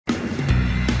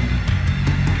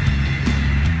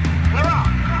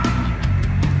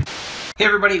Hey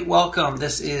everybody, welcome.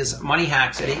 This is Money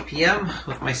Hacks at 8 p.m.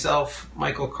 with myself,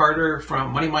 Michael Carter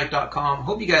from MoneyMike.com.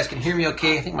 Hope you guys can hear me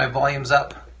okay. I think my volume's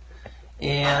up.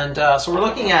 And so we're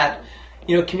looking at,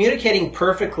 communicating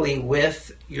perfectly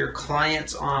with your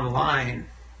clients online.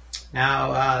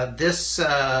 Now, this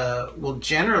will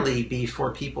generally be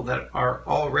for people that are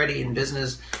already in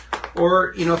business,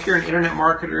 or, if you're an internet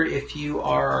marketer, if you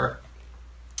are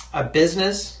a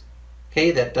business,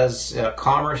 okay, that does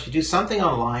commerce, you do something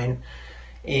online,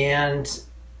 and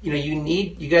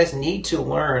you guys need to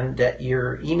learn that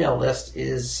your email list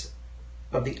is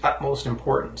of the utmost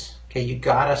importance. Okay, you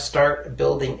gotta start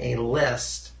building a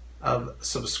list of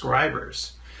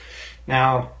subscribers.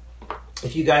 Now,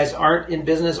 if you guys aren't in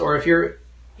business, or if you're,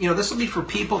 this will be for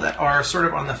people that are sort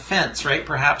of on the fence, right?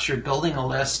 Perhaps you're building a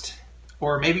list,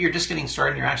 or maybe you're just getting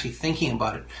started and you're actually thinking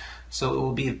about it. So it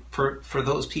will be for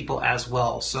those people as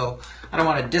well. So I don't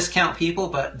want to discount people,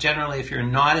 but generally if you're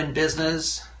not in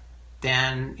business,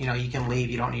 then you can leave.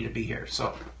 You don't need to be here.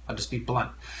 So I'll just be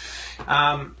blunt.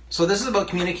 So this is about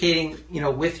communicating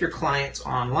with your clients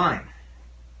online.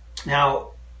 Now,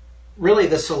 really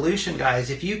the solution, guys,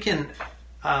 if you can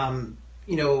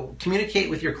communicate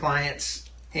with your clients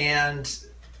and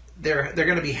they're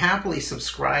going to be happily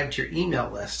subscribed to your email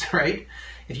list, right?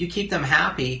 If you keep them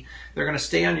happy, they're going to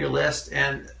stay on your list.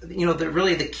 And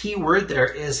really the key word there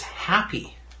is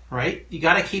happy, right? You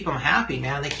got to keep them happy,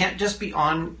 man. They can't just be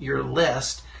on your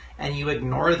list and you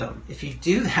ignore them. If you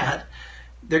do that,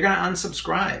 they're going to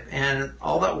unsubscribe, and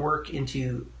all that work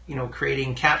into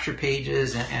creating capture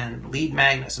pages and lead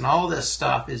magnets and all this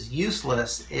stuff is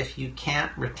useless if you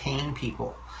can't retain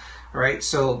people, right?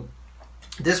 So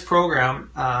this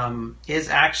program is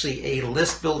actually a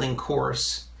list building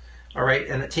course. All right,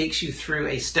 and it takes you through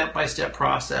a step-by-step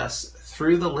process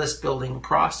through the list building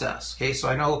process. Okay, so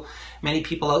I know many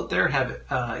people out there have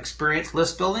experienced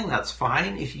list building. That's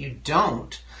fine. If you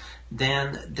don't,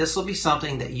 then this will be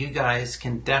something that you guys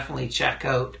can definitely check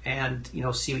out and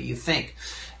see what you think.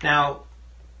 Now,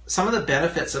 some of the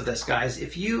benefits of this, guys,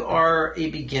 if you are a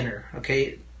beginner,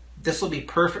 okay, this will be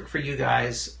perfect for you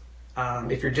guys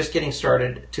if you're just getting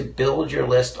started to build your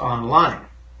list online.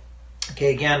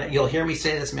 Okay, again, you'll hear me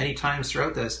say this many times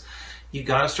throughout this. You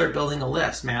got to start building a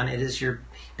list, man. It is your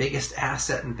biggest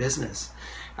asset in business.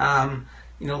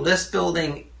 List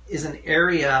building is an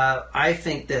area I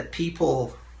think that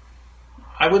people,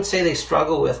 I would say they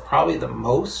struggle with probably the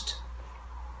most.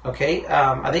 Okay,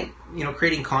 I think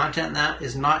creating content in that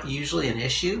is not usually an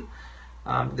issue.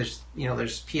 There's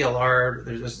PLR.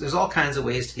 There's all kinds of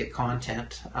ways to get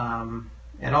content, and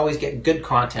always get good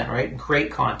content, right?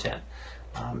 Great content.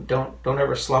 Don't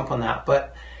ever slump on that.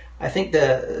 But I think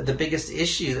the biggest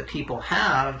issue that people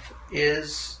have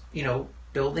is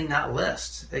building that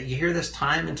list. You hear this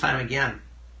time and time again.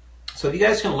 So if you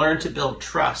guys can learn to build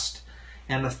trust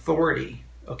and authority,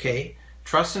 okay,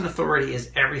 trust and authority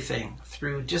is everything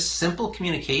through just simple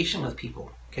communication with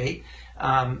people. Okay,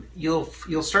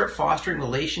 you'll start fostering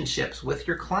relationships with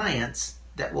your clients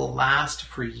that will last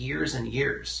for years and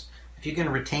years. If you can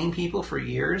retain people for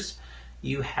years,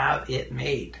 you have it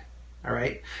made. All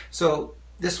right, so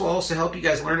this will also help you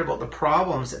guys learn about the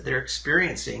problems that they're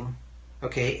experiencing,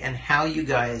 okay, and how you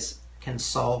guys can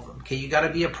solve them. Okay, you got to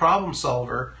be a problem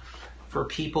solver for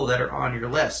people that are on your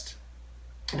list.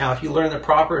 Now, if you learn the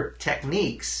proper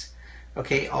techniques,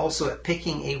 okay, also at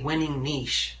picking a winning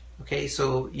niche. Okay,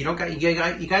 so you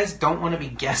guys don't want to be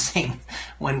guessing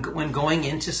when going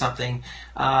into something.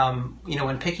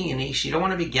 When picking a niche, you don't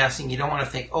want to be guessing. You don't want to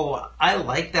think, oh, I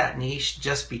like that niche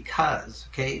just because.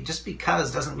 Okay, just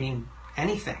because doesn't mean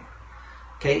anything.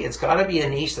 Okay, it's got to be a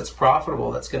niche that's profitable,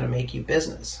 that's going to make you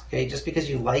business. Okay, just because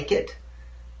you like it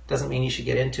doesn't mean you should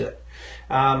get into it.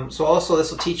 So also, this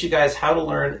will teach you guys how to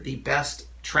learn the best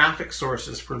traffic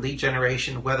sources for lead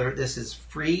generation, whether this is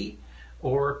free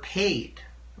or paid.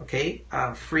 Okay,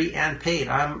 free and paid.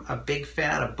 I'm a big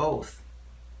fan of both.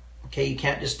 Okay, you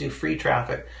can't just do free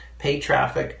traffic. Paid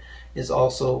traffic is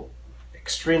also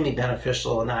extremely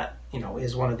beneficial, and that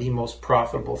is one of the most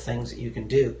profitable things that you can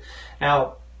do.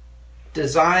 Now,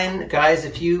 design, guys.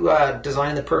 If you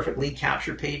design the perfect lead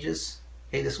capture pages,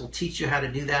 okay, this will teach you how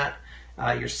to do that.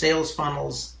 Your sales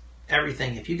funnels,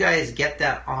 everything. If you guys get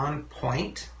that on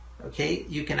point, okay,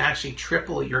 you can actually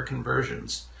triple your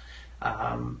conversions.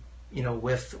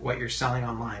 With what you're selling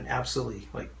online. Absolutely,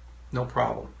 no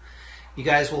problem. You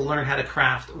guys will learn how to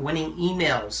craft winning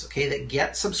emails, okay, that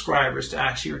get subscribers to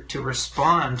actually to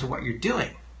respond to what you're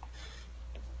doing.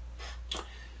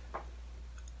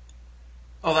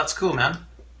 Oh, that's cool, man.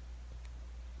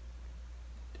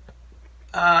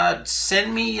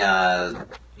 Send me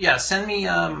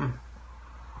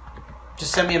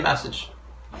Just send me a message.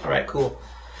 All right, cool.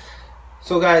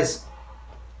 So guys,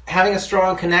 having a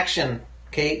strong connection,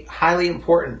 okay, highly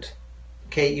important.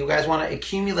 Okay, you guys want to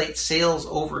accumulate sales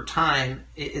over time.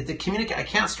 I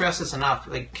can't stress this enough.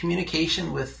 Like,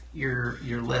 communication with your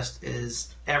list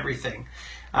is everything.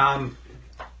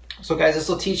 So guys, this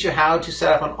will teach you how to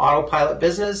set up an autopilot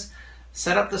business,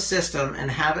 set up the system,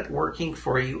 and have it working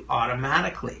for you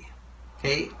automatically.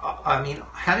 Okay, I mean,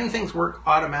 having things work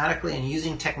automatically and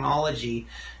using technology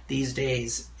these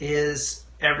days is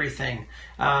everything.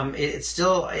 It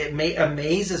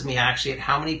amazes me actually at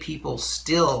how many people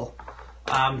still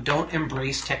don't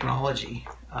embrace technology.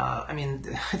 I mean,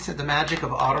 the magic of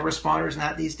autoresponders and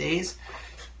that these days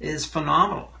is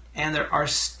phenomenal. And there are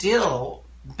still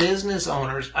business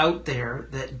owners out there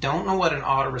that don't know what an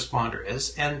autoresponder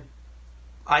is. And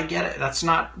I get it. That's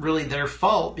not really their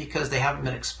fault because they haven't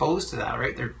been exposed to that,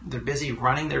 right? They're busy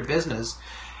running their business,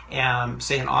 say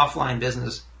an offline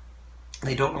business.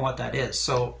 They don't know what that is.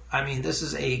 So, I mean, this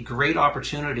is a great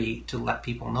opportunity to let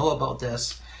people know about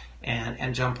this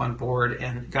and jump on board.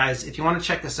 And guys, if you want to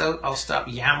check this out, I'll stop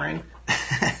yammering.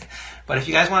 But if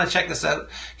you guys want to check this out,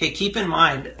 okay, keep in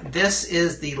mind, this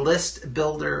is the List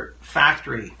Builder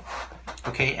Factory.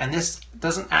 Okay, and this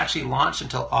doesn't actually launch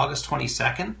until August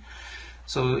 22nd.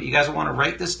 So you guys will want to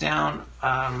write this down,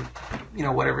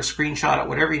 whatever, screenshot it,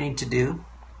 whatever you need to do.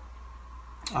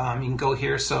 You can go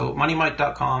here, so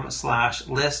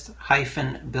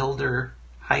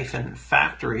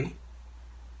moneymike.com/list-builder-factory.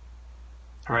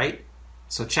 All right,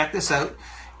 so check this out,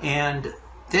 and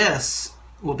this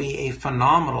will be a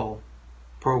phenomenal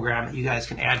program that you guys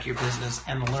can add to your business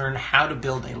and learn how to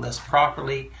build a list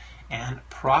properly and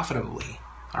profitably.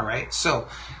 All right, so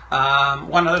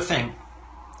one other thing.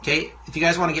 Okay, if you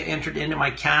guys want to get entered into my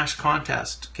cash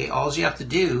contest, okay, all you have to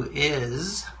do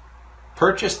is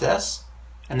purchase this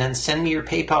and then send me your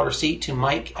PayPal receipt to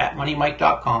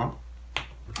mike@moneymike.com.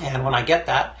 And when I get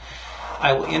that,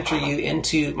 I will enter you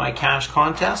into my cash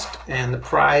contest, and the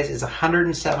prize is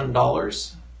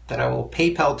 $107 that I will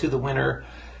PayPal to the winner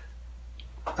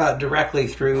directly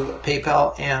through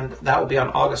PayPal, and that will be on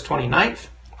August 29th.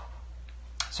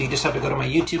 So you just have to go to my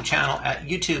YouTube channel at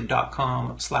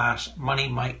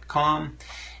youtube.com/moneymike.com,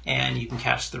 and you can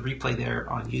catch the replay there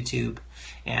on YouTube,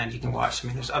 and you can watch. I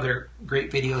mean, there's other great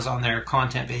videos on there,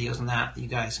 content videos and that you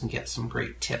guys can get some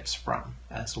great tips from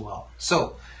as well.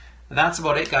 So that's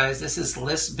about it, guys. This is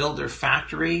List Builder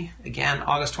Factory. Again,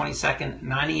 August 22nd,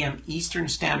 9 a.m. Eastern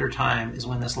Standard Time is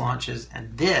when this launches,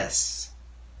 and this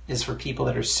is for people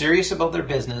that are serious about their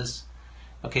business.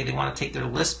 Okay, they want to take their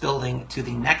list building to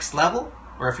the next level,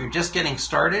 or if you're just getting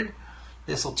started,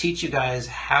 this will teach you guys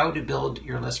how to build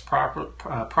your list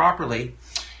properly.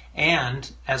 And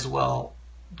as well,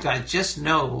 guys, just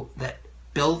know that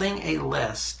building a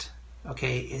list,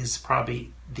 okay, is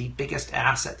probably the biggest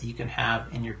asset that you can have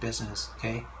in your business.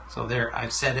 Okay, so there,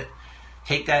 I've said it.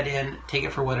 Take that in, take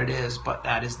it for what it is, but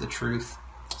that is the truth.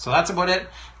 So that's about it.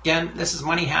 Again, this is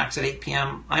Money Hacks at 8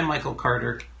 p.m. I'm Michael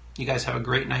Carter. You guys have a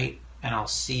great night, and I'll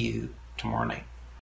see you tomorrow night.